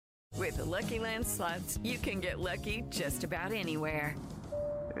With the Lucky Land Slots, you can get lucky just about anywhere.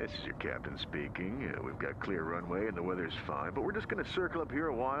 This is your captain speaking. We've got clear runway and the weather's fine, but we're just going to circle up here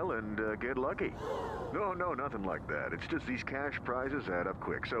a while and get lucky. No, nothing like that. It's just these cash prizes add up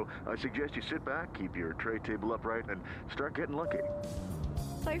quick. So I suggest you sit back, keep your tray table upright, and start getting lucky.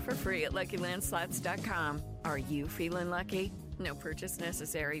 Play for free at LuckyLandSlots.com. Are you feeling lucky? No purchase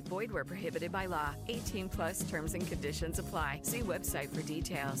necessary. Void where prohibited by law. 18+ terms and conditions apply. See website for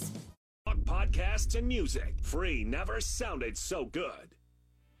details. Podcasts and music. Free never sounded so good.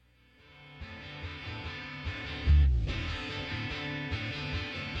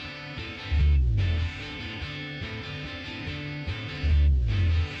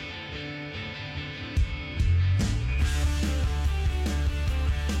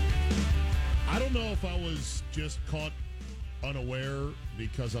 I don't know if I was just caught unaware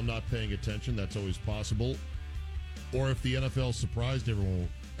because I'm not paying attention. That's always possible. Or if the NFL surprised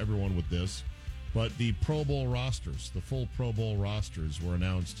everyone with this. But the Pro Bowl rosters, the full Pro Bowl rosters were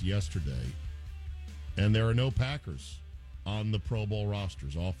announced yesterday. And there are no Packers on the Pro Bowl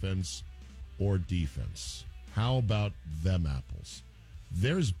rosters, offense or defense. How about them apples?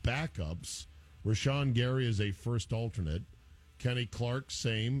 There's backups. Rashawn Gary is a first alternate. Kenny Clark,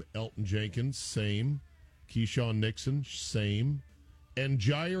 same. Elton Jenkins, same. Keyshawn Nixon, same. And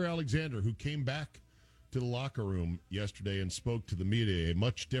Jair Alexander, who came back to the locker room yesterday and spoke to the media, a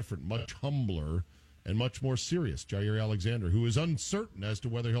much different, much humbler, and much more serious Jair Alexander, who is uncertain as to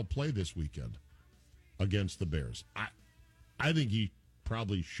whether he'll play this weekend against the Bears. I think he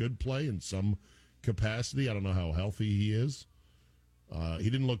probably should play in some capacity. I don't know how healthy he is. He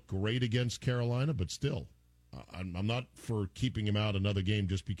didn't look great against Carolina, but still. I'm not for keeping him out another game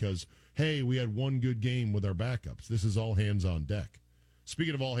just because, hey, we had one good game with our backups. This is all hands on deck.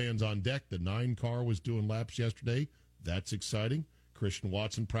 Speaking of all hands on deck, the 9 car was doing laps yesterday. That's exciting. Christian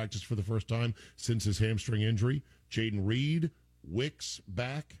Watson practiced for the first time since his hamstring injury. Jaden Reed, Wicks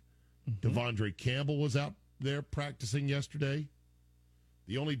back. Devondre Campbell was out there practicing yesterday.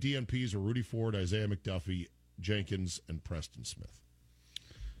 The only DNPs are Rudy Ford, Isaiah McDuffie, Jenkins, and Preston Smith.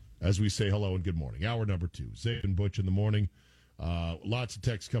 As we say hello and good morning. Hour number 2. Zay and Butch in the morning. Lots of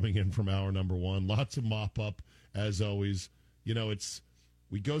texts coming in from hour number 1. Lots of mop-up, as always. You know,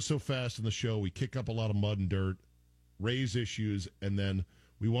 we go so fast in the show, we kick up a lot of mud and dirt, raise issues, and then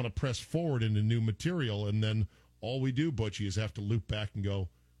we want to press forward into new material, and then all we do, Butchie, is have to loop back and go,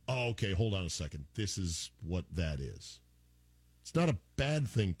 oh, okay, hold on a second. This is what that is. It's not a bad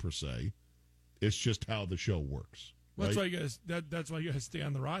thing, per se. It's just how the show works. Well, right? that's why you guys. That's why you guys stay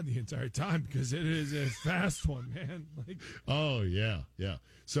on the ride the entire time, because it is a fast one, man. Oh yeah.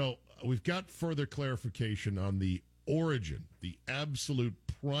 So we've got further clarification on the origin, the absolute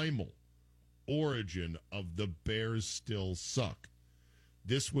primal origin of the Bears still suck.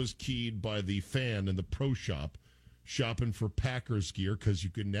 This was keyed by the fan in the pro shop shopping for Packers gear because you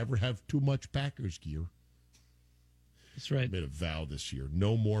can never have too much Packers gear. That's right. I made a vow this year.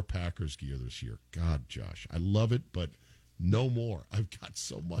 No more Packers gear this year. God, Josh, I love it, but no more. I've got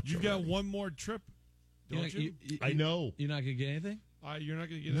so much. You've got one more trip, don't you? I know. You're not going to get anything? You're not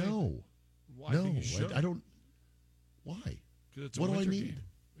going to get anything? No. Well, I think you should. I don't. Why? It's what do I need?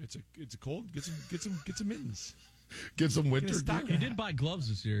 Game. It's a cold. Get some mittens. Get some winter gear. You did buy gloves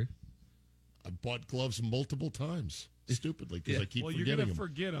this year. I bought gloves multiple times, stupidly, because I keep forgetting them. Well, you're going to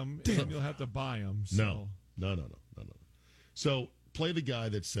forget them, and you'll have to buy them. So. No. So play the guy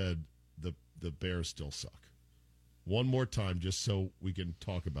that said the Bears still suck. One more time, just so we can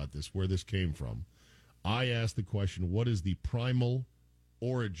talk about this, where this came from. I asked the question, what is the primal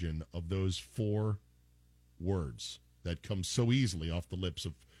origin of those 4 words that come so easily off the lips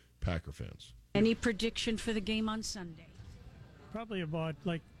of Packer fans? Any prediction for the game on Sunday? Probably about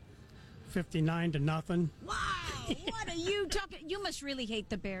 59-0. Wow! What are you talking? You must really hate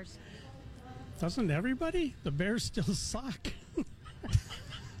the Bears. Doesn't everybody? The Bears still suck.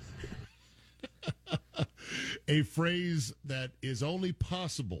 A phrase that is only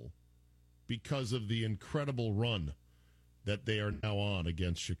possible because of the incredible run that they are now on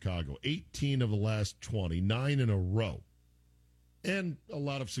against Chicago. 18 of the last 20, 9 in a row. And a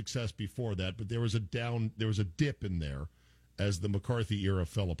lot of success before that, but there was a dip in there as the McCarthy era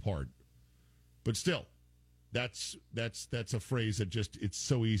fell apart. But still, that's a phrase that just, it's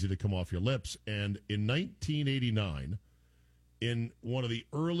so easy to come off your lips. And in 1989, in one of the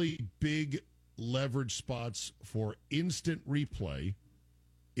early big leverage spots for instant replay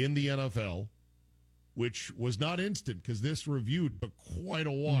in the NFL, which was not instant because this review took quite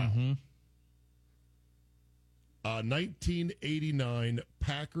a while. 1989,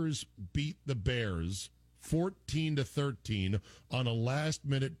 Packers beat the Bears 14-13 on a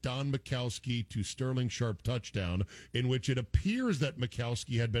last-minute Don Mikowski to Sterling Sharp touchdown, in which it appears that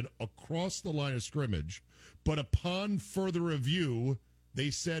Mikowski had been across the line of scrimmage, but upon further review, they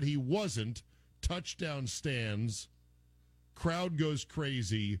said he wasn't. Touchdown stands, crowd goes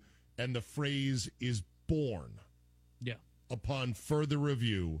crazy, and the phrase is born. Yeah. Upon further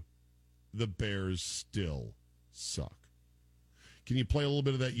review, the Bears still suck. Can you play a little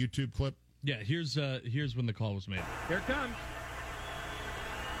bit of that YouTube clip? Yeah, here's when the call was made. Here it comes.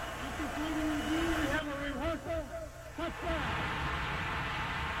 We have a reversal. Touchdown.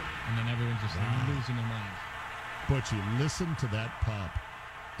 And then everyone's just losing their minds. But you listen to that pop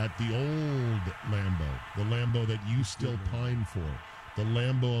at the old Lambeau, the Lambeau that you still pine for, the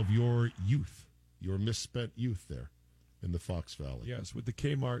Lambeau of your youth, your misspent youth there in the Fox Valley. Yes, with the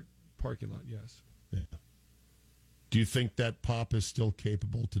Kmart parking lot, yes. Yeah. Do you think that pop is still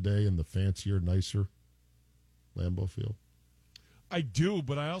capable today in the fancier, nicer Lambeau Field? I do,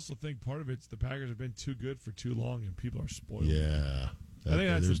 but I also think part of it's the Packers have been too good for too long, and people are spoiled. Yeah. I think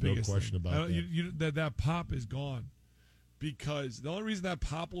that's there's the biggest no question thing. about that. That pop is gone. Because the only reason that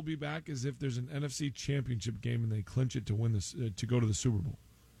pop will be back is if there's an NFC Championship game and they clinch it to win this to go to the Super Bowl.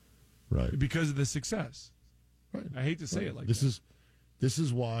 Right. Because of the success. Right. I hate to say it like this that. This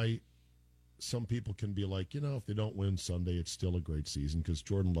is why some people can be like, if they don't win Sunday, it's still a great season because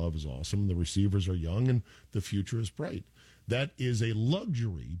Jordan Love is awesome, the receivers are young, and the future is bright. That is a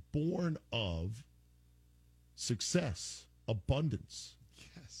luxury born of success, abundance.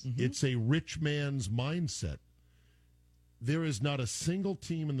 Yes. Mm-hmm. It's a rich man's mindset. There is not a single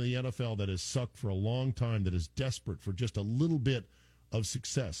team in the NFL that has sucked for a long time that is desperate for just a little bit of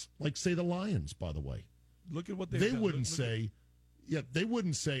success. Like, say, the Lions, by the way. Look at what they've They done. wouldn't say, they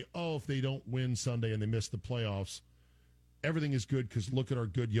wouldn't say, if they don't win Sunday and they miss the playoffs, everything is good because look at our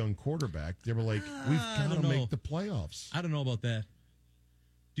good young quarterback. They were like, we've got to make the playoffs. I don't know about that.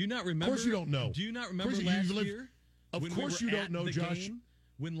 Do you not remember? Of course you don't know. Do you not remember you last live- year? Of when course we were you don't at know, the Josh. game,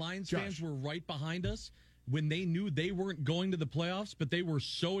 when Lions Josh. fans were right behind us, when they knew they weren't going to the playoffs, but they were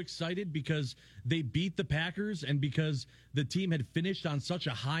so excited because they beat the Packers and because the team had finished on such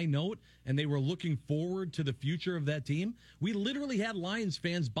a high note and they were looking forward to the future of that team. We literally had Lions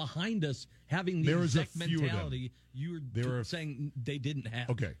fans behind us having the exact mentality you were saying they didn't have.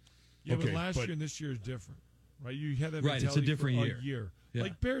 Okay. Yeah, but last year and this year is different, right? You had that mentality it's a different for year. a year. Yeah.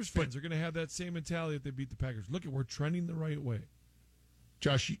 Like Bears fans are going to have that same mentality if they beat the Packers. Look, we're trending the right way.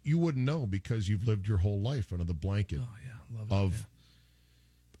 Josh, you wouldn't know because you've lived your whole life under the blanket of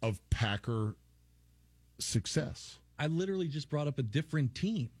Packer success. I literally just brought up a different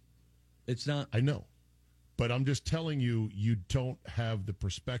team. It's not. I know. But I'm just telling you, you don't have the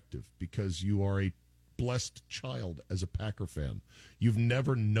perspective because you are a blessed child as a Packer fan. You've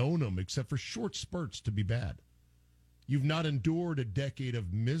never known them except for short spurts to be bad. You've not endured a decade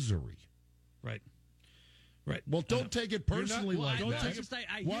of misery. Right. Well, don't take it personally like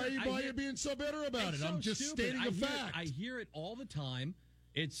that. Why are you being so bitter about it? I'm just stating a fact. I hear it all the time.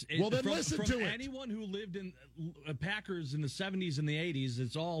 It's well, then from, listen from to it. Anyone who lived in Packers in the 70s and the 80s,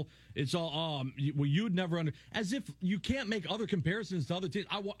 it's all. Well, you'd never as if you can't make other comparisons to other teams.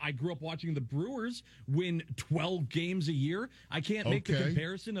 I grew up watching the Brewers win 12 games a year. I can't make the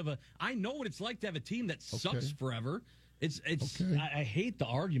comparison of I know what it's like to have a team that sucks forever. It's. Okay. I hate the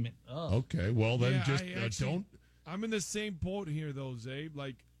argument. Ugh. Okay, well then don't. I'm in the same boat here, though,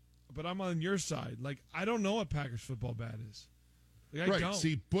 Zabe. But I'm on your side. I don't know what Packers football bad is. I don't.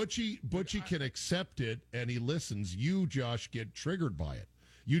 See, Butchie can accept it and he listens. You, Josh, get triggered by it.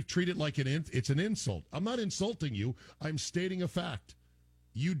 You treat it like it's an insult. I'm not insulting you. I'm stating a fact.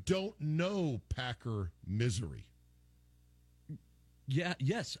 You don't know Packer misery. Yeah.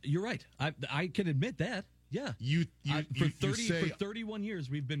 Yes, you're right. I can admit that. Yeah. For 31 years,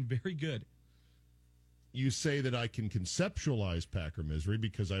 we've been very good. You say that I can conceptualize Packer misery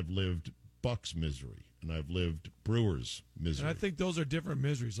because I've lived Bucks misery and I've lived Brewers misery. And I think those are different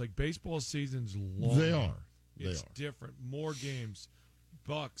miseries. Baseball season's long. They are. It's different. More games.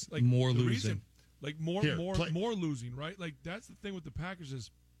 Bucks. More losing. More losing, right? That's the thing with the Packers is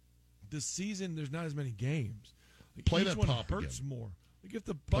the season, there's not as many games. Play each that one pop hurts again. more. If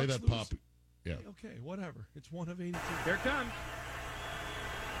the Bucks play that lose, pop. Yeah. Okay, whatever. It's one of 82. Here it comes.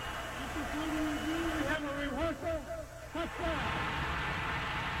 We have a reversal. Touchdown.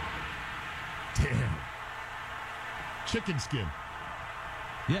 Damn. Chicken skin.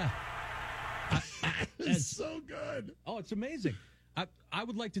 Yeah. It's so good. Oh, it's amazing. I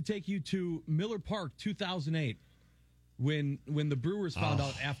would like to take you to Miller Park 2008 when the Brewers found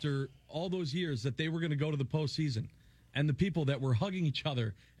out after all those years that they were going to go to the postseason, and the people that were hugging each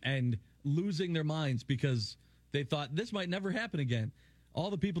other and losing their minds because they thought this might never happen again. All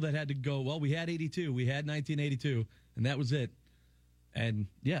the people that had to go, well, we had 82, we had 1982, and that was it. And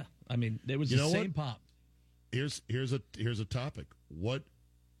yeah, I mean, it was the same pop. Here's a topic. What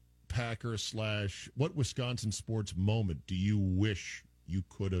Packer / what Wisconsin sports moment do you wish you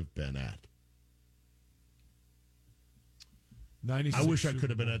could have been at? 96 I wish I Super could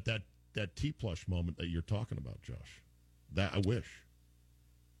have been Bowl. at that T-plush moment that you're talking about, Josh. That I wish.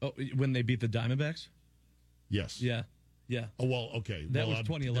 Oh, when they beat the Diamondbacks? Yes. Yeah. Yeah. Oh, well, okay. That was There's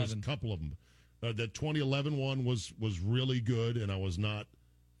 2011. a couple of them. The 2011 one was really good, and I was not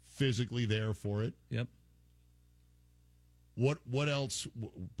physically there for it. Yep. What else,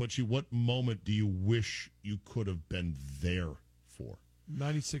 Butchie, what moment do you wish you could have been there for?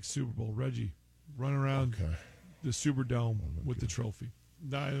 96 Super Bowl. Reggie, run around the Superdome with the trophy.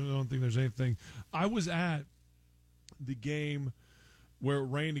 I don't think there's anything. I was at the game where it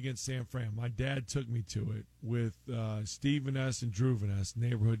rained against San Fran. My dad took me to it with Steve Vaness and Drew Vaness,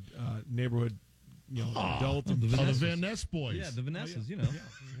 neighborhood, adult. The Van Ness boys. Yeah, the Vanesses, Yeah, exactly.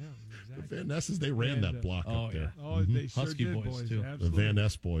 The Van Nesses, they ran that block up there. Oh, they sure Husky did, boys, boys. too. Absolutely. The Van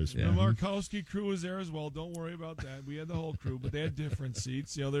Ness boys. The Markowski crew was there as well. Don't worry about that. We had the whole crew, but they had different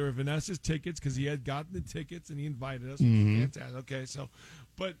seats. There were Vanessa's tickets because he had gotten the tickets and he invited us. Fantastic. Okay,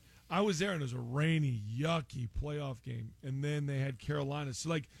 but I was there and it was a rainy, yucky playoff game, and then they had Carolina.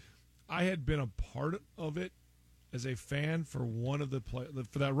 So I had been a part of it as a fan for one of the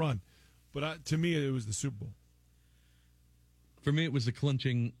for that run, but to me it was the Super Bowl. For me, it was the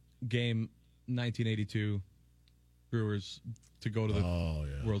clinching game, 1982 Brewers to go to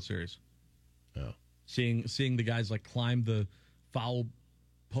the World Series. Yeah. Seeing the guys climb the foul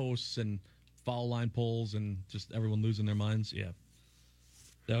posts and foul line poles and just everyone losing their minds. Yeah,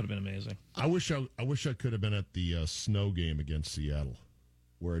 that would have been amazing. I wish I could have been at the snow game against Seattle,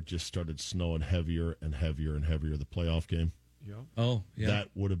 where it just started snowing heavier and heavier and heavier. The playoff game. Yeah. Oh, yeah. That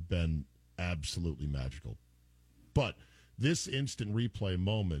would have been absolutely magical. But this instant replay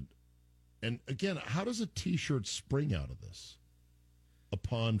moment, and again, how does a T-shirt spring out of this?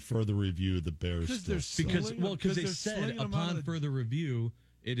 Upon further review, the Bears because they said upon further review,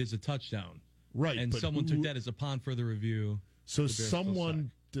 it is a touchdown. Right, and but someone took that as upon further review. So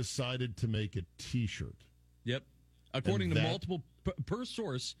someone decided to make a T-shirt. Yep, according to multiple per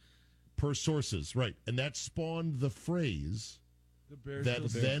source. Per sources, right, and that spawned the phrase that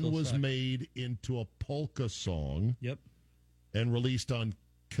then was made into a polka song. Yep. And released on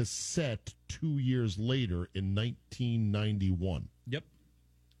cassette 2 years later in 1991. Yep.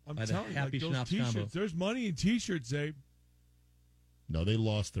 I'm telling you, Happy those Schnapps T-shirts. combo. There's money in T-shirts, Abe. No, they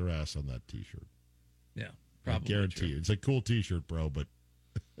lost their ass on that T-shirt. Yeah, probably. I guarantee you. It's a cool T-shirt, bro, but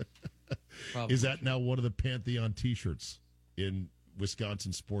is that now one of the Pantheon T-shirts in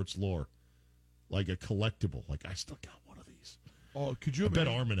Wisconsin sports lore? Like a collectible. Like, I still got one of these. Oh, could you I bet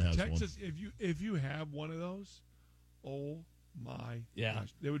Armin has Texas, one. if you have one of those, oh my Yeah.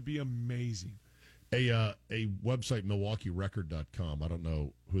 gosh, that would be amazing. A website, MilwaukeeRecord.com, I don't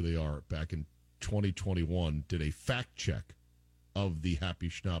know who they are, back in 2021, did a fact check of the Happy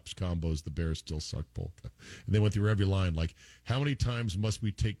Schnapps combos, the Bears Still Suck polka. And they went through every line, like, how many times must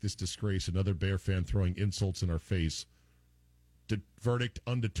we take this disgrace, another Bear fan throwing insults in our face? Verdict,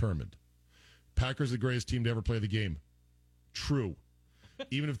 undetermined. Packers the greatest team to ever play the game. True.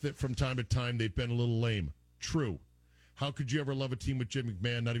 Even if from time to time they've been a little lame. True. How could you ever love a team with Jim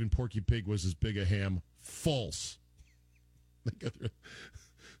McMahon? Not even Porky Pig was as big a ham. False.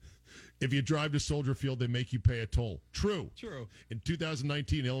 If you drive to Soldier Field, they make you pay a toll. True. True. In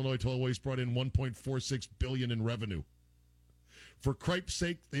 2019, Illinois Tollways brought in $1.46 billion in revenue. For cripe's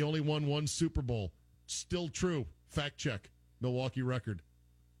sake, they only won one Super Bowl. Still true. Fact check. Milwaukee Record.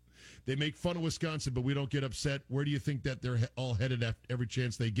 They make fun of Wisconsin, but we don't get upset. Where do you think that they're all headed at every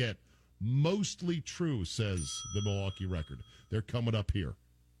chance they get? Mostly true, says the Milwaukee Record. They're coming up here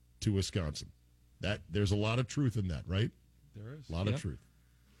to Wisconsin. There's a lot of truth in that, right? There is. A lot of truth.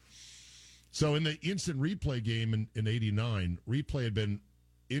 So in the instant replay game in 89, replay had been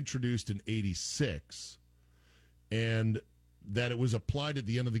introduced in 86, and that it was applied at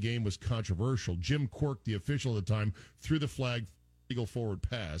the end of the game was controversial. Jim Quirk, the official at the time, threw the flag, legal forward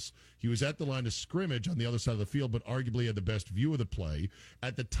pass. He was at the line of scrimmage on the other side of the field, but arguably had the best view of the play.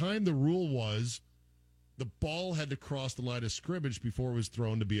 At the time, the rule was the ball had to cross the line of scrimmage before it was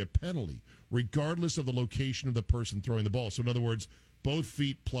thrown to be a penalty, regardless of the location of the person throwing the ball. So in other words, both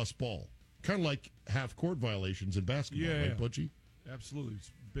feet plus ball. Kind of like half-court violations in basketball, right, Butchie? Absolutely.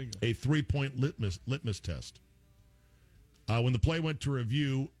 It's bingo. A 3-point litmus test. When the play went to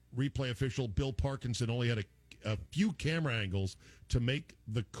review, replay official Bill Parkinson only had a few camera angles to make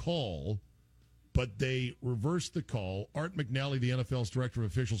the call, but they reversed the call. Art McNally, the NFL's director of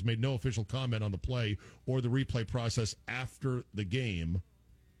officials, made no official comment on the play or the replay process after the game.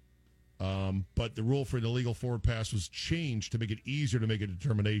 But the rule for an illegal forward pass was changed to make it easier to make a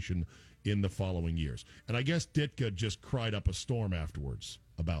determination in the following years. And I guess Ditka just cried up a storm afterwards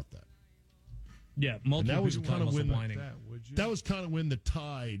about that. Yeah, multiple that was people kind of when whining. that was kind of when the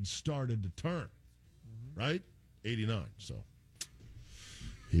tide started to turn, right? 89. So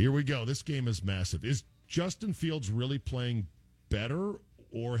here we go. This game is massive. Is Justin Fields really playing better,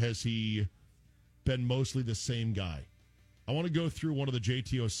 or has he been mostly the same guy? I want to go through one of the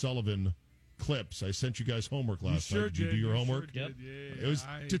JT O'Sullivan clips. I sent you guys homework last night. Did you do your homework? Sure Yep. Yeah, It was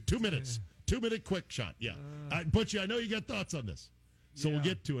 2 minutes. 2 minute quick shot. Yeah. Butchie, I know you got thoughts on this. So we'll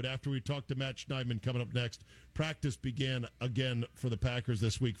get to it after we talk to Matt Schneidman coming up next. Practice began again for the Packers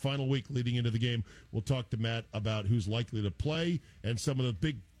this week. Final week leading into the game. We'll talk to Matt about who's likely to play and some of the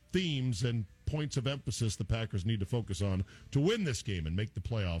big themes and points of emphasis the Packers need to focus on to win this game and make the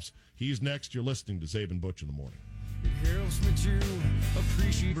playoffs. He's next. You're listening to Zabe and Butch in the morning. It helps me to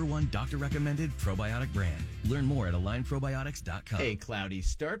appreciate number one doctor-recommended probiotic brand. Learn more at AlignProbiotics.com. A cloudy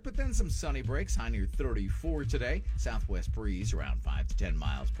start, but then some sunny breaks. High near 34 today. Southwest breeze around 5 to 10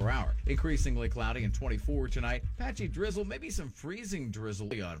 miles per hour. Increasingly cloudy and 24 tonight. Patchy drizzle, maybe some freezing drizzle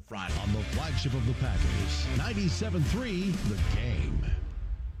on Friday. On the flagship of the Packers, 97.3 The Game.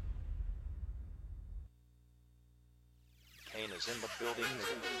 Kane is in the building.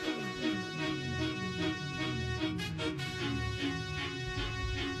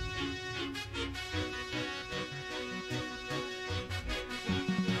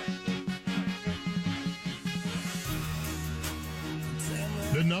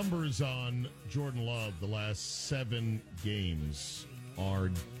 The numbers on Jordan Love the last 7 games are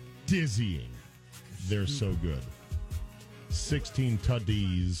dizzying. They're so good. 16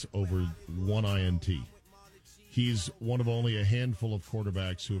 tutties over 1 INT. He's one of only a handful of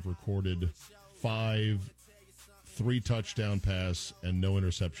quarterbacks who have recorded 5 3-touchdown pass and no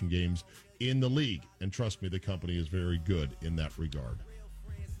interception games in the league. And trust me, the company is very good in that regard.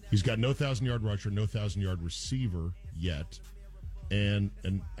 He's got no 1,000-yard rusher, no 1,000-yard receiver yet. And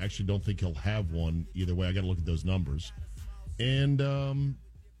actually don't think he'll have one either way. I got to look at those numbers. And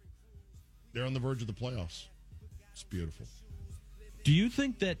they're on the verge of the playoffs. It's beautiful. Do you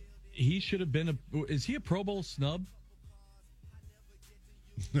think that he should have been is he a Pro Bowl snub?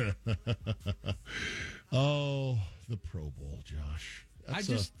 Oh, the Pro Bowl, Josh.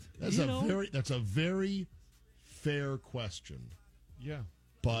 That's a very fair question. Yeah.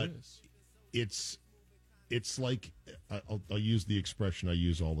 But it's like, I'll use the expression I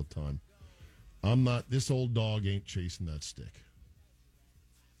use all the time. This old dog ain't chasing that stick.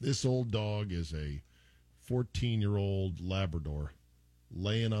 This old dog is a 14-year-old Labrador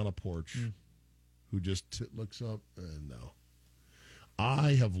laying on a porch who just looks up and no.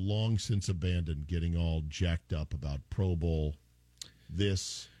 I have long since abandoned getting all jacked up about Pro Bowl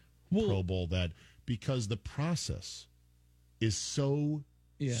this, Pro Bowl that, because the process is so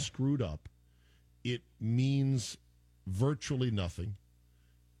screwed up. It means virtually nothing.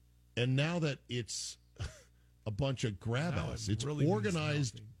 And now that it's a bunch of grab-ass, it's really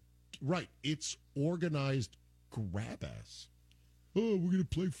organized. Right, it's organized grab-ass. Oh, we're going to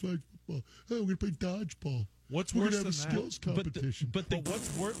play flag football. Oh, we're going to play dodgeball. What's we're worse gonna have than a skills competition. But the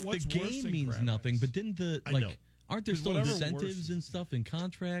game means nothing. But didn't aren't there still incentives and stuff in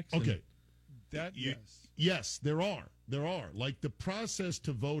contracts? Okay. Yes. Yes, there are. There are. Like the process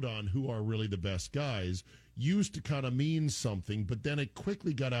to vote on who are really the best guys used to kind of mean something, but then it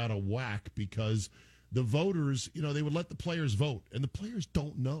quickly got out of whack because the voters, they would let the players vote, and the players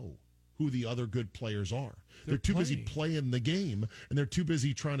don't know who the other good players are. They're too busy playing the game, and they're too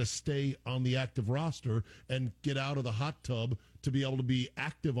busy trying to stay on the active roster and get out of the hot tub to be able to be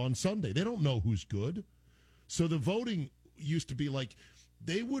active on Sunday. They don't know who's good. So the voting used to be like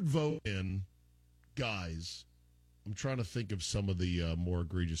they would vote in guys. I'm trying to think of some of the more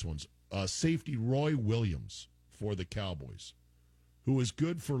egregious ones. Safety Roy Williams for the Cowboys, who was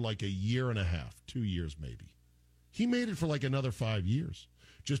good for like a year and a half, 2 years maybe. He made it for like another 5 years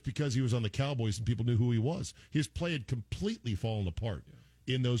just because he was on the Cowboys and people knew who he was. His play had completely fallen apart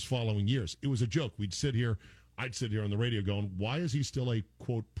in those following years. It was a joke. I'd sit here on the radio going, why is he still a,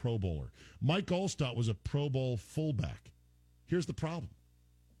 quote, Pro Bowler? Mike Allstott was a Pro Bowl fullback. Here's the problem.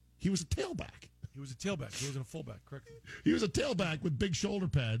 He was a tailback. He was a tailback. He wasn't a fullback, correct? He was a tailback with big shoulder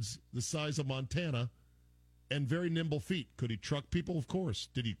pads the size of Montana and very nimble feet. Could he truck people? Of course.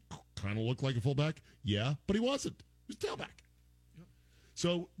 Did he kind of look like a fullback? Yeah, but he wasn't. He was a tailback. Yep.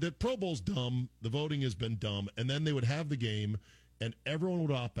 So the Pro Bowl's dumb. The voting has been dumb. And then they would have the game, and everyone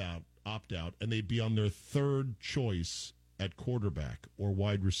would opt out, and they'd be on their third choice at quarterback or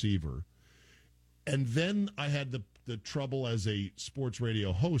wide receiver. And then I had the trouble as a sports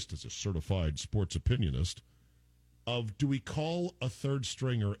radio host, as a certified sports opinionist, of do we call a third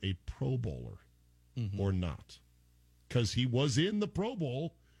stringer a Pro Bowler or not? Because he was in the Pro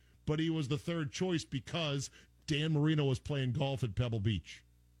Bowl, but he was the third choice because Dan Marino was playing golf at Pebble Beach.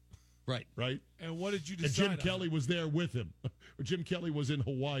 Right? And what did you And decide Jim Kelly was there with him. Jim Kelly was in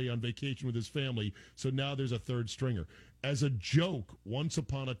Hawaii on vacation with his family, so now there's a third stringer. As a joke, once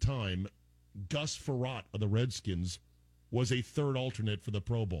upon a time, Gus Frerotte of the Redskins was a third alternate for the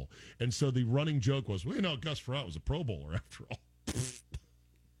Pro Bowl. And so the running joke was, well, Gus Frerotte was a Pro Bowler after all.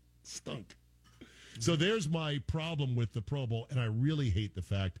 Stunk. So there's my problem with the Pro Bowl, and I really hate the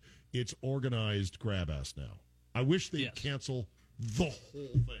fact it's organized grab-ass now. I wish they'd cancel the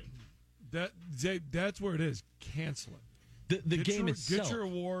whole thing. That's where it is. Cancel it. The game itself. Get your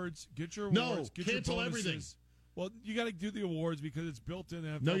awards. Get your No, awards. Get cancel your bonuses. everything. Well, you got to do the awards because it's built in the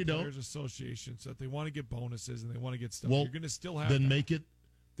NFL No, you don't. Players Association, so that they want to get bonuses and they want to get stuff. Well, You're going to still have then that.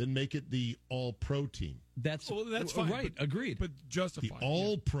 make it the All-Pro team. That's fine. Right, agreed. But justify The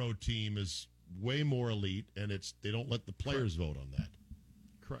All-Pro team is way more elite, and they don't let the players vote on that.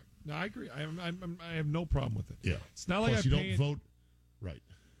 Correct. No, I agree. I have no problem with it. Yeah. It's not like Plus, you don't vote. Right.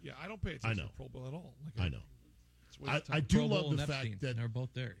 Yeah, I don't pay attention to Pro Bowl at all. I know. It's a waste of time. I do Pro Bowl love the and fact Epstein, that they're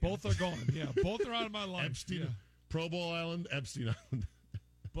both there. Both are gone. Yeah, both are out of my life. Epstein, Yeah. Pro Bowl Island, Epstein Island.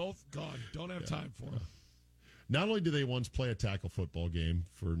 Both gone. Don't have time for them. Not only do they once play a tackle football game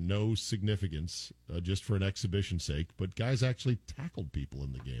for no significance, just for an exhibition sake, but guys actually tackled people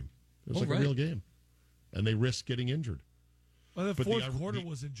in the game. It was a real game. And they risked getting injured. Well, the But fourth quarter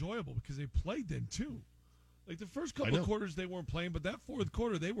was enjoyable because they played then, too. Like, the first couple of quarters, they weren't playing, but that fourth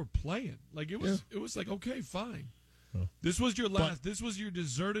quarter, they were playing. Like, it was like, okay, fine. This was your last. This was your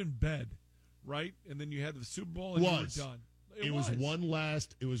dessert in bed, right? And then you had the Super Bowl, and you were done. It was one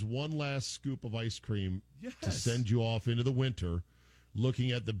last scoop of ice cream to Yes. send you off into the winter,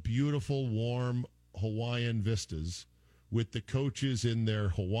 looking at the beautiful, warm Hawaiian vistas with the coaches in their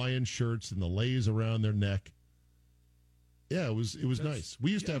Hawaiian shirts and the leis around their neck. Yeah, it was nice.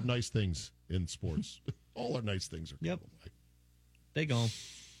 We used to have nice things in sports. All our nice things are gone away. They gone.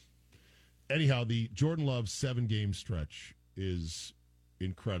 Anyhow, the Jordan Love 7-game stretch is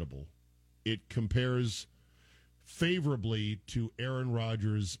incredible. It compares favorably to Aaron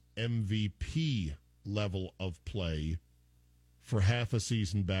Rodgers' MVP level of play for half a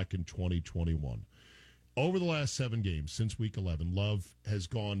season back in 2021. Over the last 7 games, since Week 11, Love has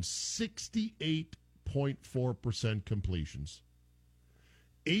gone 68.4% completions,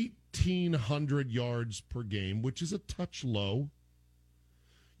 1,800 yards per game, which is a touch low,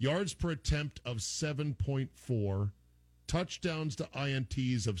 yards per attempt of 7.4, touchdowns to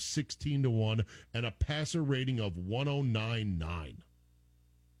INTs of 16-1, and a passer rating of 109.9.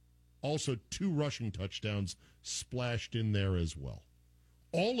 Also, 2 rushing touchdowns splashed in there as well.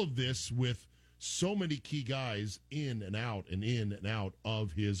 All of this with so many key guys in and out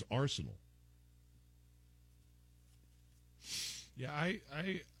of his arsenal. Yeah,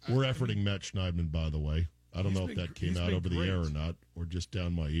 We're efforting Matt Schneidman, by the way. I don't know if that came out over the air or not, or just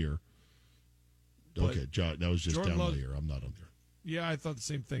down my ear. But okay, John, that was just Jordan down Love, my ear. I'm not on there. Yeah, I thought the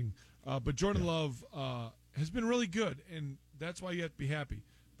same thing. But Jordan Love has been really good, and that's why you have to be happy.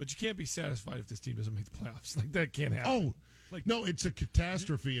 But you can't be satisfied if this team doesn't make the playoffs. Like, that can't happen. No, it's a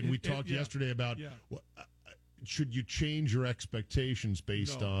catastrophe, and we talked yesterday about should you change your expectations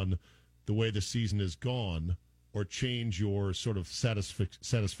based on the way the season has gone, or change your sort of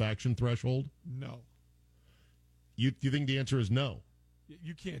satisfaction threshold? No. You think the answer is no?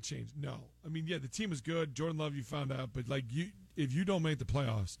 You can't change. No. I mean, the team is good. Jordan Love, you found out. But, if you don't make the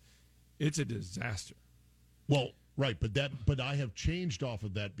playoffs, it's a disaster. Well, right. But I have changed off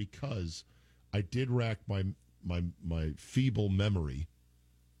of that because I did rack my feeble memory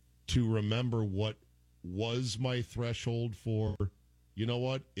to remember what was my threshold for, you know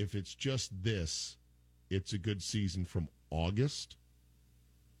what, if it's just this, it's a good season from August.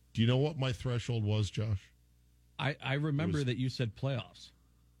 Do you know what my threshold was, Josh? I remember that you said playoffs.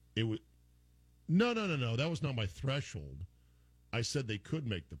 It was no. That was not my threshold. I said they could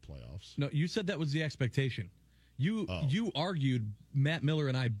make the playoffs. No, you said that was the expectation. You argued, Matt Miller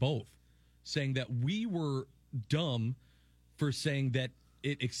and I both, saying that we were dumb for saying that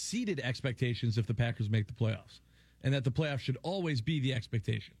it exceeded expectations if the Packers make the playoffs, and that the playoffs should always be the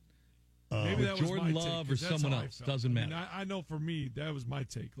expectation. Maybe that was Jordan my Love take, or 'cause that's someone how I else felt. doesn't matter. I know for me that was my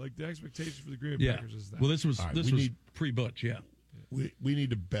take. Like, the expectation for the Green Bay Packers is that. Well, this was All right, this was pre-Butch, We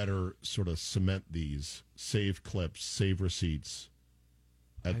need to better sort of cement these, save clips, save receipts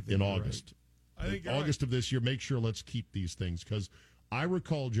in August. Right. I think August of this year, make sure let's keep these things. Because I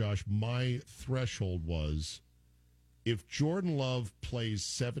recall, Josh, my threshold was if Jordan Love plays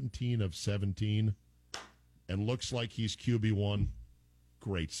 17 of 17 and looks like he's QB1,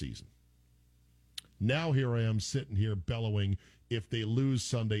 great season. Now here I am sitting here bellowing, if they lose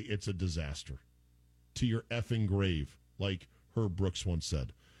Sunday, it's a disaster. To your effing grave, like Herb Brooks once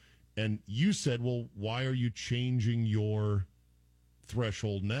said. And you said, well, why are you changing your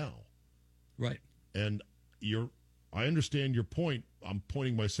threshold now? Right. And I understand your point. I'm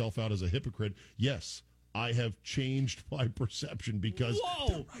pointing myself out as a hypocrite. Yes, I have changed my perception because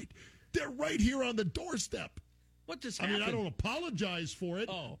they're right here on the doorstep. What just happened? I mean, I don't apologize for it,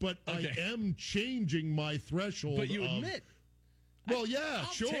 but okay. I am changing my threshold. But you admit. Well, yeah,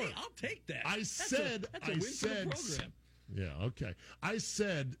 I'll sure. I'll take that. That's a win for the program. Yeah, okay. I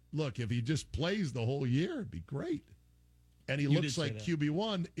said, look, if he just plays the whole year, it'd be great. And he looks like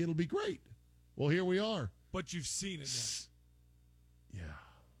QB1, it'll be great. Well, here we are. But you've seen it now. Yeah.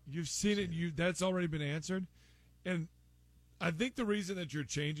 You've seen it. That's already been answered. And I think the reason that you're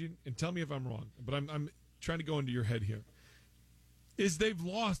changing, and tell me if I'm wrong, but I'm trying to go into your head here, is they've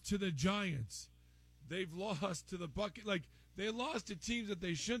lost to the Giants. They've lost to the Bucket. Like, they lost to teams that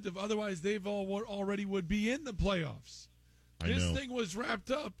they shouldn't have. Otherwise, they've already would be in the playoffs. This thing was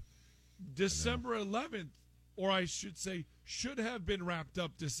wrapped up December 11th, or I should say, should have been wrapped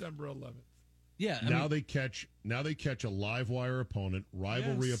up December 11th. Yeah. Now they catch a live wire opponent,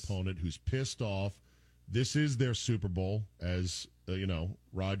 rivalry opponent who's pissed off. This is their Super Bowl, as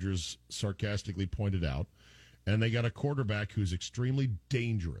Rodgers sarcastically pointed out, and they got a quarterback who's extremely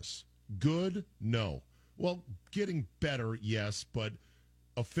dangerous. Good? No. Well, getting better, yes, but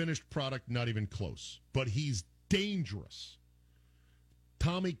a finished product, not even close. But he's dangerous.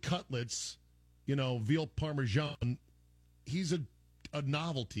 Tommy Cutlets, veal parmesan, he's a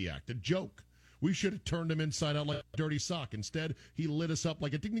novelty act, a joke. We should have turned him inside out like a dirty sock. Instead, he lit us up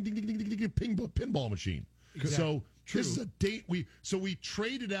like a pinball machine. Exactly. So this is a date. We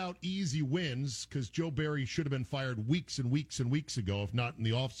traded out easy wins because Joe Barry should have been fired weeks and weeks and weeks ago, if not in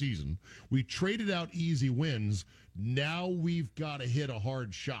the offseason. We traded out easy wins. Now we've got to hit a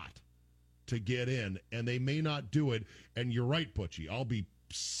hard shot to get in, and they may not do it. And you're right, Butchie. I'll be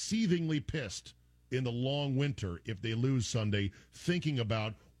seethingly pissed in the long winter if they lose Sunday, thinking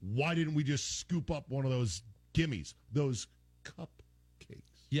about why didn't we just scoop up one of those gimmies, those cupcakes?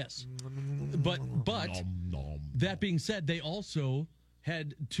 Yes. But that being said, they also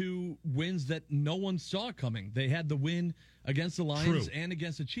had two wins that no one saw coming. They had the win against the Lions and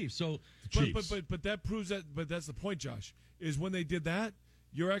against the Chiefs. So, but that proves that. But that's the point, Josh. Is when they did that,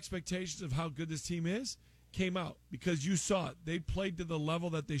 your expectations of how good this team is came out because you saw it. They played to the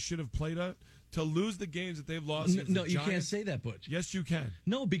level that they should have played at. To lose the games that they've lost. No, you can't say that, Butch. Yes, you can.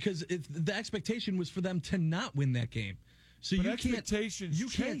 No, because the expectation was for them to not win that game. So but you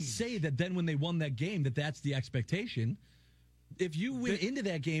can't say that then when they won that game that's the expectation. If you went into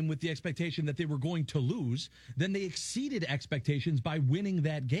that game with the expectation that they were going to lose, then they exceeded expectations by winning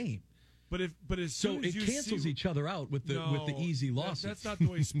that game. But as soon as it cancels each other out with the easy losses. That's not the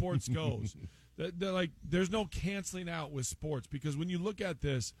way sports goes. There's no canceling out with sports because when you look at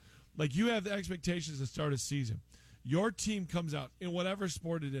this. Like, you have the expectations to start a season. Your team comes out, in whatever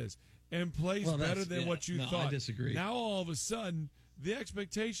sport it is, and plays better than what you thought. I disagree. Now, all of a sudden, the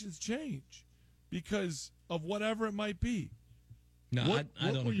expectations change because of whatever it might be. No,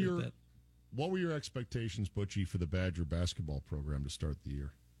 I don't agree with that. What were your expectations, Butchie, for the Badger basketball program to start the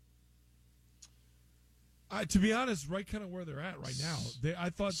year? To be honest, right kind of where they're at right now. I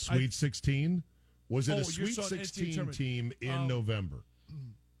thought Sweet 16? Was it a Sweet 16 team in November?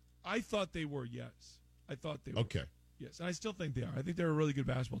 I thought they were, yes. I thought they were. Okay. Yes, and I still think they are. I think they're a really good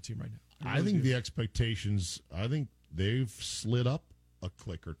basketball team right now. I think the expectations, they've slid up a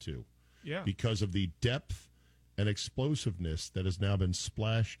click or two. Yeah. Because of the depth and explosiveness that has now been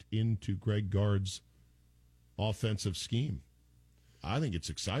splashed into Greg Gard's offensive scheme. I think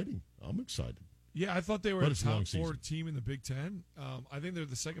it's exciting. I'm excited. Yeah, I thought they were a top 4 team in the Big Ten. I think they're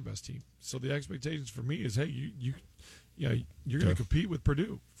the second best team. So the expectations for me is, hey, you're going to compete with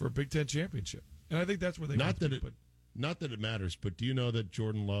Purdue for a Big Ten championship, and I think that's where they not that it matters. But do you know that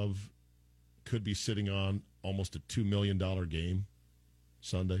Jordan Love could be sitting on almost a $2 million game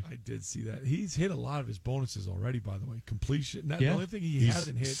Sunday? I did see that. He's hit a lot of his bonuses already. By the way, completion. The only thing he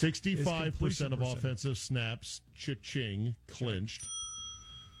hasn't hit 65% of offensive snaps. Cha-ching, clinched.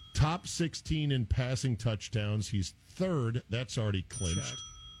 Top 16 in passing touchdowns. He's third. That's already clinched.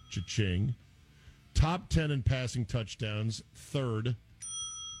 Cha-ching. Top 10 in passing touchdowns, third.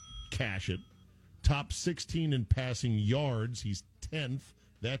 Cash it. Top 16 in passing yards, he's 10th.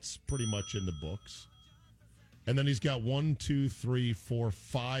 That's pretty much in the books. And then he's got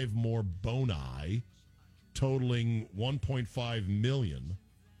 5 more boni, totaling $1.5 million.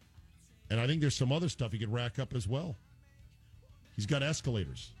 And I think there's some other stuff he could rack up as well. He's got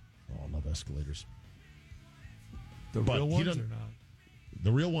escalators. Oh, I love escalators. The real ones or not?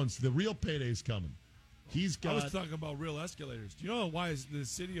 The real ones. The real payday's coming. He's got. I was talking about real escalators. Do you know why the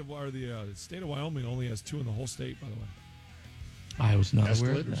state of Wyoming only has 2 in the whole state? By the way, I was not aware of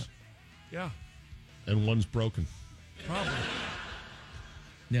escalators. that. Yeah, and one's broken. probably.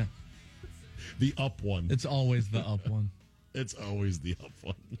 Yeah, the up one. it's always the up one. It's always the up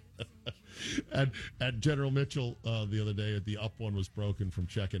one. At General Mitchell the other day, the up one was broken from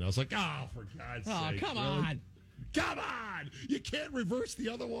checking. I was like, oh, for God's sake. Come really? on. Come on! You can't reverse the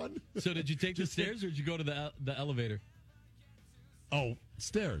other one. So did you take the stairs or did you go to the elevator? Oh,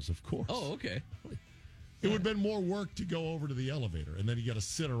 stairs, of course. Oh, okay. It would have been more work to go over to the elevator, and then you got to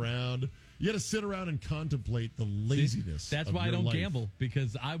sit around. You got to sit around and contemplate the laziness. That's of why I your don't life. gamble,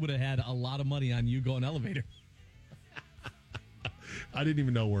 because I would have had a lot of money on you going elevator. I didn't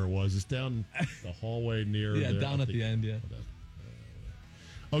even know where it was. It's down the hallway near. Yeah, down at the end. Yeah.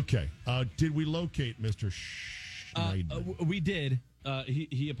 Okay. Did we locate Mr. Schneidman? We did.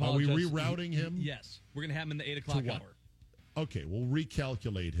 He apologized. Are we rerouting him? Yes. We're going to have him in the 8 o'clock what? hour. Okay, we'll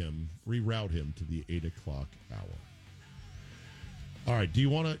reroute him to the 8 o'clock hour. All right. Do you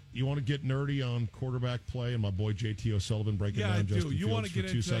want to get nerdy on quarterback play and my boy JT O'Sullivan breaking down Justin Fields? You want to get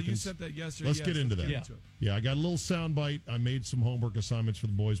for 2 into seconds? You sent that yesterday. Let's get into that. Yeah, I got a little soundbite. I made some homework assignments for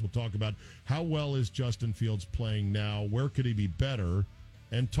the boys. We'll talk about how well is Justin Fields playing now, where could he be better,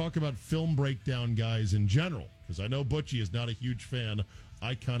 and talk about film breakdown guys in general, because I know Butchie is not a huge fan.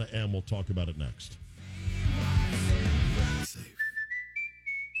 I kind of am. We'll talk about it next.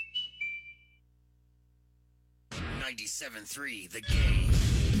 97.3 The Game.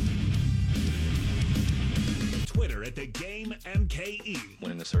 Twitter at The Game MKE.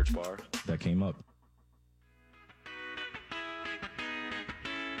 When in the search bar, that came up.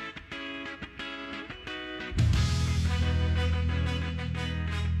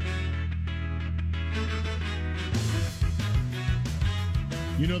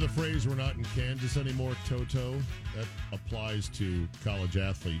 You know the phrase, we're not in Kansas anymore, Toto? That applies to college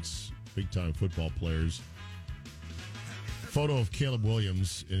athletes, big-time football players. Photo of Caleb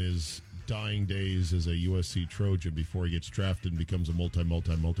Williams in his dying days as a USC Trojan before he gets drafted and becomes a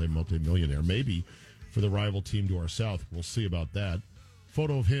multi-millionaire. Maybe for the rival team to our south. We'll see about that.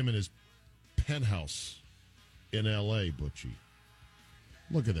 Photo of him in his penthouse in L.A., Butchie.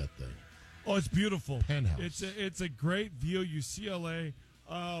 Look at that thing. Oh, it's beautiful. Penthouse. It's a great view. UCLA.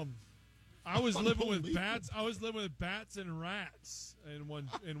 I was living with bats. I was living with bats and rats in one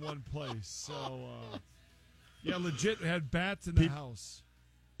place. So, yeah, legit had bats in the house.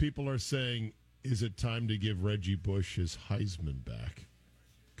 People are saying, is it time to give Reggie Bush his Heisman back?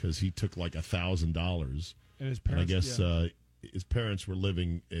 Because he took like $1,000. And his parents, I guess his parents were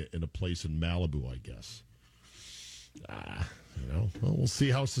living in a place in Malibu, I guess. Well, we'll see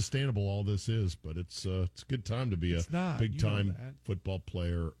how sustainable all this is, but it's a good time to be a big-time football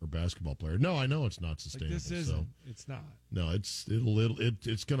player or basketball player. No, I know it's not sustainable. Like this isn't. It's not. No, it's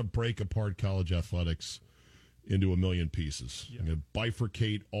going to break apart college athletics into a million pieces. Yeah. Going to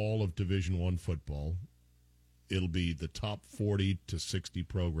bifurcate all of Division I football. It'll be the top 40 to 60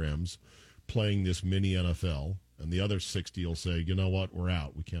 programs playing this mini NFL, and the other 60 will say, you know what, we're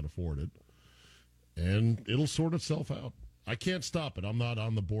out. We can't afford it. And it'll sort itself out. I can't stop it. I'm not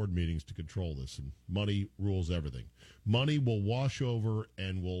on the board meetings to control this, and money rules everything. Money will wash over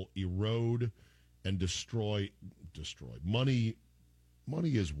and will erode and destroy. Money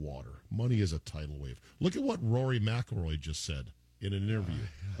is water. Money is a tidal wave. Look at what Rory McIlroy just said in an interview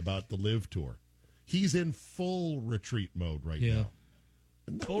about the LIV Tour. He's in full retreat mode right now.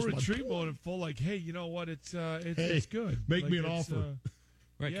 Full retreat mode and full like, hey, you know what? It's good. Make like, me an offer.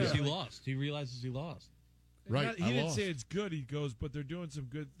 Right, because he lost. He realizes he lost. Right, he didn't say it's good. He goes, but they're doing some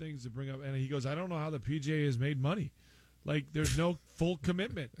good things to bring up. And he goes, I don't know how the PGA has made money. Like, there's no full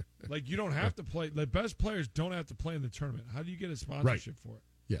commitment. Like, you don't have to play. The best players don't have to play in the tournament. How do you get a sponsorship for it?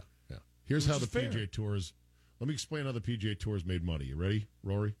 Yeah. Here's how the PGA Tours. Let me explain how the PGA Tours made money. You ready,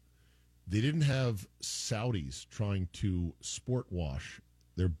 Rory? They didn't have Saudis trying to sport wash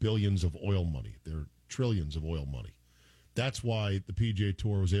their billions of oil money, their trillions of oil money. That's why the PGA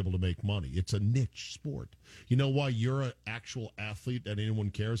Tour was able to make money. It's a niche sport. You know why you're an actual athlete that anyone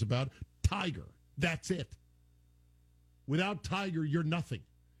cares about? Tiger. That's it. Without Tiger, you're nothing.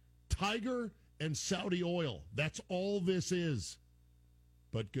 Tiger and Saudi oil. That's all this is.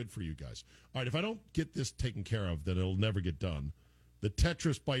 But good for you guys. All right, if I don't get this taken care of, then it'll never get done. The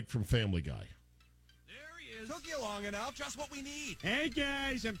Tetris bite from Family Guy. There he is. Took you long enough. Just what we need. Hey,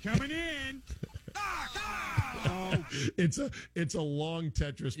 guys, I'm coming in. Oh. It's a long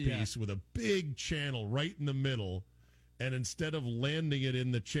Tetris piece with a big channel right in the middle, and instead of landing it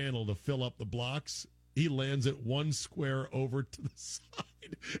in the channel to fill up the blocks, he lands it one square over to the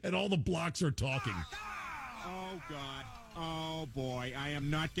side, and all the blocks are talking. Oh, God. Oh, boy. I am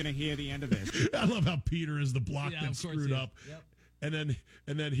not going to hear the end of this. I love how Peter is the block that's screwed up. Yep.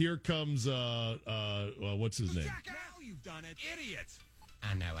 And then here comes what's his name? Now you've done it, idiot.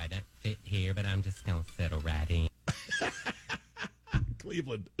 I know I don't fit here, but I'm just going to settle right in.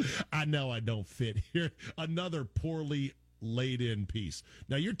 Cleveland, I know I don't fit here. Another poorly laid in piece.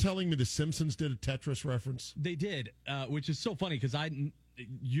 Now, you're telling me the Simpsons did a Tetris reference? They did, which is so funny because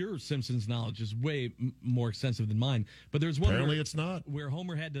your Simpsons knowledge is way more extensive than mine. But there's one apparently it's not, where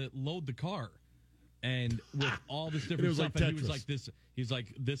Homer had to load the car, and with all this different stuff, like and he was like this. He's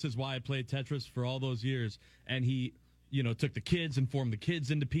like, this is why I played Tetris for all those years, and he, took the kids and formed the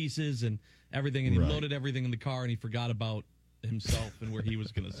kids into pieces and everything, and he loaded everything in the car, and he forgot about himself and where he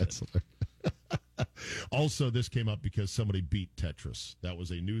was going to sit. Also, this came up because somebody beat Tetris. That was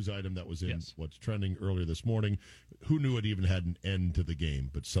a news item that was in what's trending earlier this morning. Who knew it even had an end to the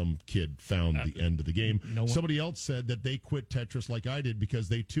game? But some kid found the end of the game. Somebody else said that they quit Tetris like I did because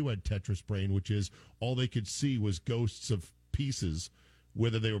they too had Tetris brain, which is all they could see was ghosts of pieces,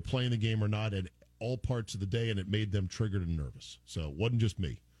 whether they were playing the game or not, at all parts of the day, and it made them triggered and nervous. So it wasn't just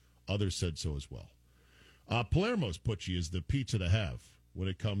me. Others said so as well. Palermo's Butchie is the pizza to have when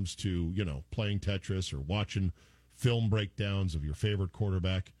it comes to, playing Tetris or watching film breakdowns of your favorite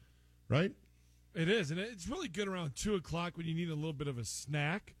quarterback, right? It is, and it's really good around 2 o'clock when you need a little bit of a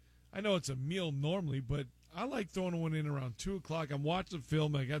snack. I know it's a meal normally, but I like throwing one in around 2 o'clock. I'm watching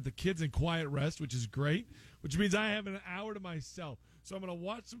film. I got the kids in quiet rest, which is great, which means I have an hour to myself. So I'm going to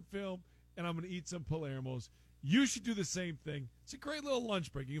watch some film, and I'm going to eat some Palermo's. You should do the same thing. It's a great little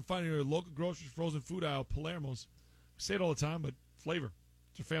lunch break. You can find it in your local grocery frozen food aisle, Palermo's. We say it all the time, but flavor.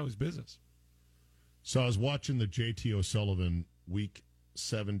 It's your family's business. So I was watching the J.T. O'Sullivan Week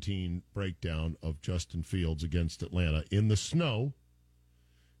 17 breakdown of Justin Fields against Atlanta in the snow.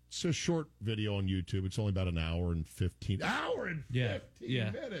 It's a short video on YouTube. It's only about an hour and 15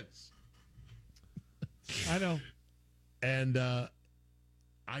 minutes. I know. And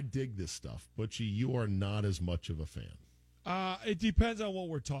I dig this stuff. Butchie, you are not as much of a fan. It depends on what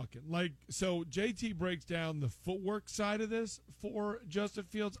we're talking. So JT breaks down the footwork side of this for Justin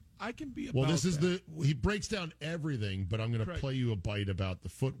Fields. I can be about he breaks down everything, but I'm going to play you a bite about the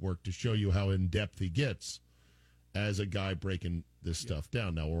footwork to show you how in-depth he gets as a guy breaking this stuff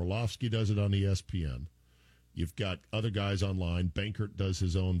down. Now, Orlovsky does it on ESPN. You've got other guys online. Bankert does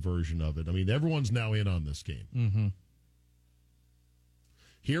his own version of it. I mean, everyone's now in on this game. Mm-hmm.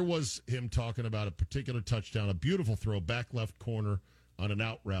 Here was him talking about a particular touchdown, a beautiful throw, back left corner on an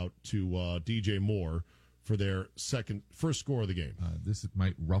out route to DJ Moore for their first score of the game. This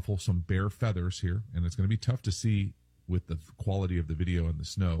might ruffle some Bear feathers here, and it's going to be tough to see with the quality of the video in the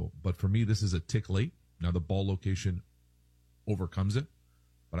snow. But for me, this is a tick late. Now, the ball location overcomes it,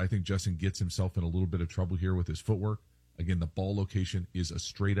 but I think Justin gets himself in a little bit of trouble here with his footwork. Again, the ball location is a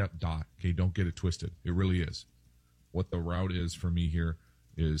straight-up dot. Okay, don't get it twisted. It really is. What the route is for me here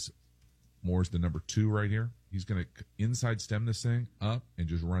is Moore's the number 2 right here. He's going to inside stem this thing up and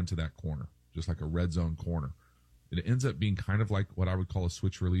just run to that corner, just like a red zone corner. It ends up being kind of like what I would call a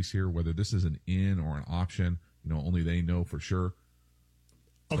switch release here, whether this is an in or an option, only they know for sure.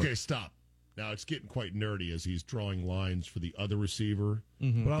 Okay, stop. Now it's getting quite nerdy as he's drawing lines for the other receiver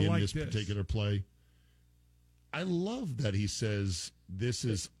in this particular play. I love that he says this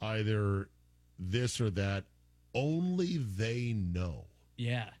is either this or that. Only they know.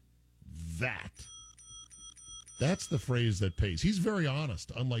 Yeah. That's the phrase that pays. He's very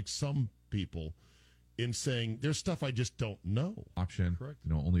honest, unlike some people, in saying there's stuff I just don't know. Option. Correct.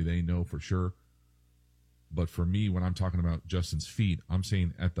 Only they know for sure. But for me, when I'm talking about Justin's feet, I'm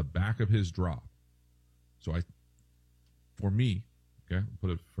saying at the back of his drop. So for me, put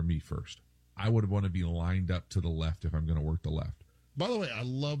it for me first. I would want to be lined up to the left if I'm going to work the left. By the way, I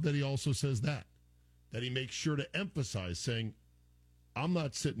love that he also says that he makes sure to emphasize saying, I'm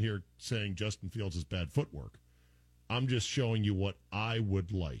not sitting here saying Justin Fields has bad footwork. I'm just showing you what I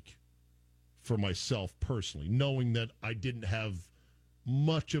would like for myself personally, knowing that I didn't have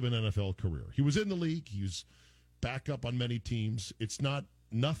much of an NFL career. He was in the league. He was back up on many teams. It's not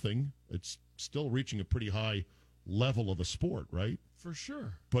nothing. It's still reaching a pretty high level of a sport, right? For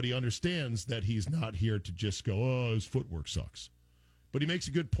sure. But he understands that he's not here to just go, oh, his footwork sucks. But he makes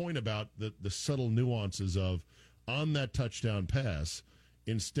a good point about the subtle nuances of, on that touchdown pass,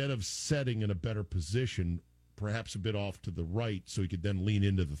 instead of setting in a better position, perhaps a bit off to the right so he could then lean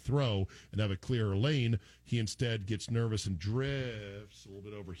into the throw and have a clearer lane, he instead gets nervous and drifts a little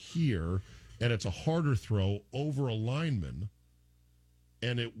bit over here, and it's a harder throw over a lineman,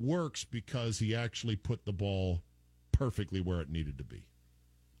 and it works because he actually put the ball perfectly where it needed to be.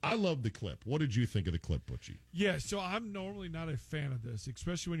 I love the clip. What did you think of the clip, Butchie? Yeah, so I'm normally not a fan of this,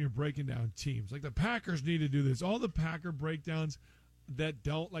 especially when you're breaking down teams. Like, the Packers need to do this. All the Packer breakdowns that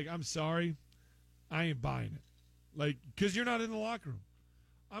don't, like, I'm sorry, I ain't buying it. Like, because you're not in the locker room.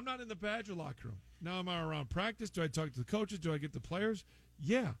 I'm not in the Badger locker room. Now, am I around practice? Do I talk to the coaches? Do I get the players?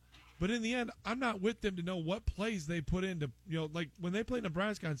 Yeah. But in the end, I'm not with them to know what plays they put into, like when they play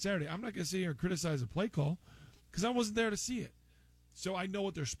Nebraska on Saturday, I'm not going to sit here and criticize a play call because I wasn't there to see it. So I know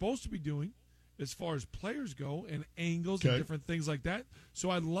what they're supposed to be doing as far as players go and angles and different things like that. So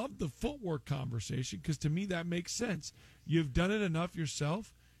I love the footwork conversation because to me that makes sense. You've done it enough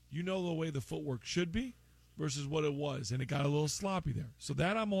yourself. You know the way the footwork should be versus what it was, and it got a little sloppy there. So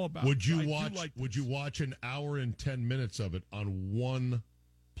that I'm all about. Would you watch an hour and 10 minutes of it on one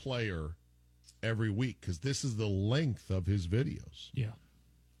player every week? Because this is the length of his videos. Yeah.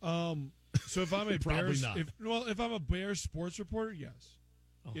 So if I'm a Probably Bears, not. if I'm a Bears sports reporter, yes.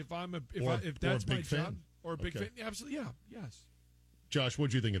 Oh. If that's my job or a big fan, absolutely, yeah, yes. Josh, what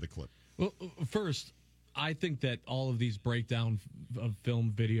do you think of the clip? Well, first, I think that all of these breakdown of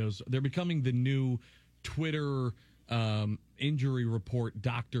film videos, they're becoming the new Twitter injury report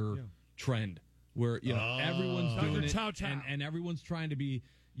doctor trend, where everyone's doing it, and everyone's trying to be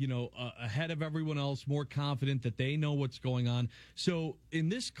ahead of everyone else, more confident that they know what's going on. So in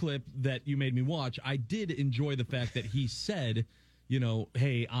this clip that you made me watch, I did enjoy the fact that he said,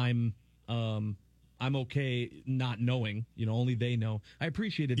 hey, I'm okay not knowing. Only they know. I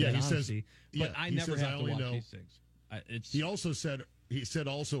appreciated that honesty, but I never have to watch these things. He said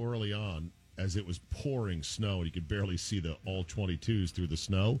also early on, as it was pouring snow and you could barely see the all 22s through the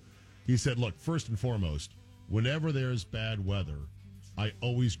snow, he said, look, first and foremost, whenever there's bad weather, I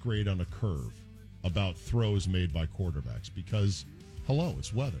always grade on a curve about throws made by quarterbacks because,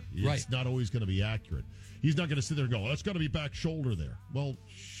 it's weather. It's not always going to be accurate. He's not going to sit there and go, it's got to be back shoulder there. Well,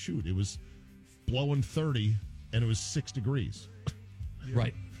 shoot, it was blowing 30 and it was 6 degrees.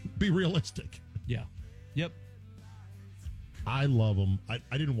 Right. Be realistic. Yeah. Yep. I love them.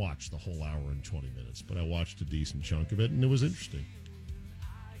 I didn't watch the whole hour and 20 minutes, but I watched a decent chunk of it, and it was interesting.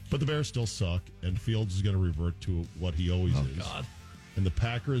 But the Bears still suck, and Fields is going to revert to what he always is. God. And the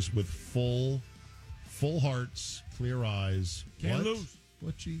Packers with full hearts, clear eyes. Can't lose.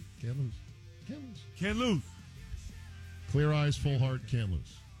 What, G? Can't lose. Can't lose. Clear eyes, full heart, can't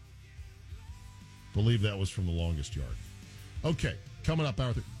lose. Believe that was from The Longest Yard. Okay, coming up,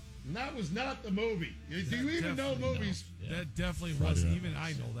 Arthur. That was not the movie. Do you even know movies? No. Yeah. That definitely wasn't. Even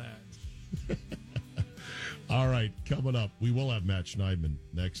I know that. All right, coming up, we will have Matt Schneidman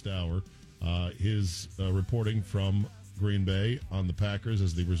next hour. His reporting from Green Bay on the Packers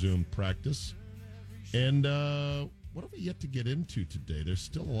as they resume practice. And what have we yet to get into today? There's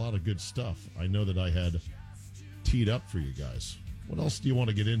still a lot of good stuff. I know that I had teed up for you guys. What else do you want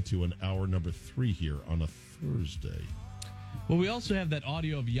to get into in hour number 3 here on a Thursday? Well, we also have that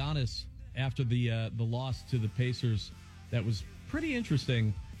audio of Giannis after the loss to the Pacers that was pretty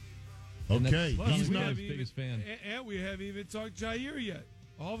interesting. Okay, he's not his biggest fan. And we haven't even talked Jair yet.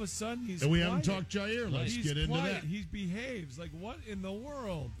 All of a sudden, he's and we quiet. haven't talked Jair. Let's get into that. He behaves. Like, what in the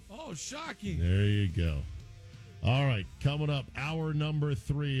world? Oh, shocking. There you go. All right, coming up, hour number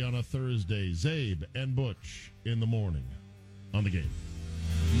 3 on a Thursday. Zabe and Butch in the morning on The Game.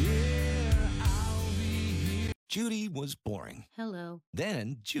 Judy was boring. Hello.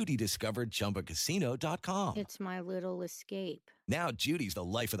 Then Judy discovered ChumbaCasino.com. It's my little escape. Now Judy's the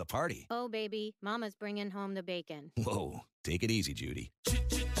life of the party. Oh, baby, mama's bringing home the bacon. Whoa, take it easy, Judy.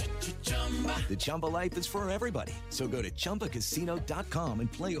 The Chumba life is for everybody. So go to ChumbaCasino.com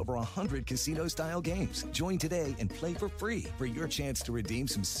and play over 100 casino-style games. Join today and play for free for your chance to redeem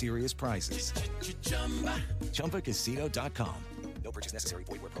some serious prizes. ChumbaCasino.com. No purchase necessary.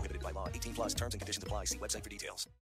 Void where prohibited by law. 18+ terms and conditions apply. See website for details.